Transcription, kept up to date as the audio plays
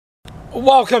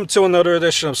Welcome to another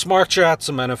edition of Smart Chat,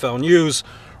 some NFL news.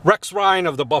 Rex Ryan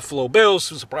of the Buffalo Bills,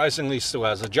 who surprisingly still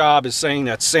has a job, is saying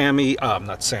that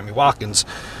not Sammy Watkins,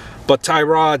 but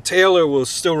Tyrod Taylor will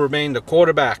still remain the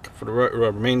quarterback for the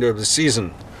remainder of the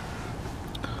season.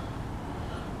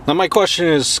 Now my question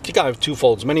is, I have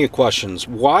twofold, many questions.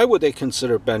 Why would they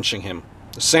consider benching him?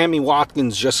 Sammy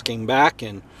Watkins just came back,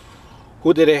 and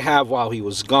who did they have while he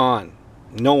was gone?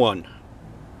 No one.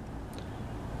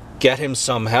 Get him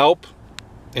some help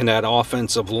in that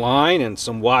offensive line and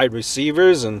some wide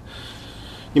receivers, and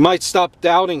you might stop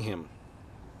doubting him.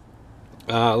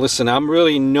 Listen,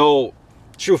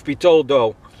 truth be told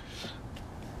though,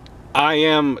 I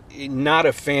am not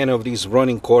a fan of these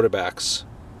running quarterbacks.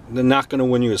 They're not going to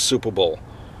win you a Super Bowl.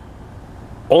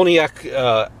 Only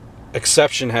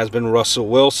exception has been Russell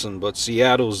Wilson, but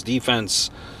Seattle's defense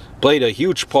played a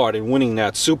huge part in winning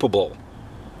that Super Bowl.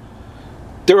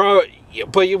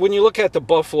 But when you look at the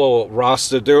Buffalo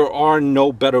roster, there are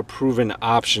no better proven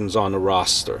options on the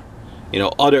roster.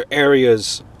 Other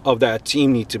areas of that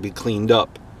team need to be cleaned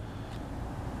up.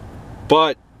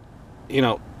 But,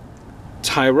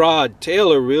 Tyrod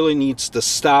Taylor really needs to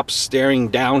stop staring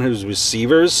down his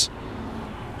receivers,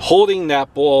 holding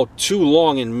that ball too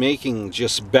long and making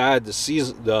just bad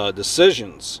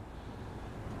decisions.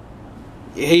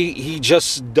 He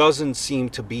just doesn't seem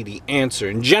to be the answer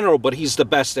in general, but he's the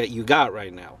best that you got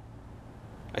right now.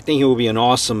 I think he will be an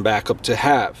awesome backup to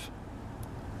have.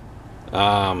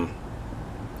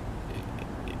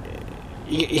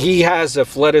 He has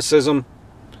athleticism,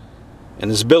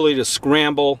 and his ability to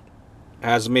scramble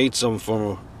has made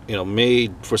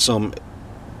for some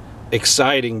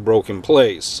exciting broken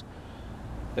plays.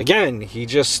 Again, he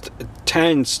just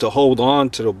tends to hold on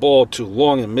to the ball too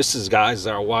long and misses guys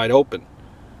that are wide open.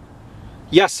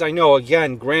 Yes, I know,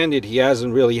 again, granted, he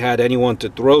hasn't really had anyone to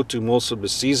throw to most of the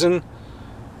season,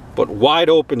 but wide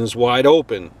open is wide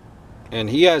open, and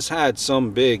he has had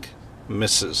some big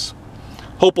misses.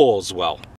 Hope all is well.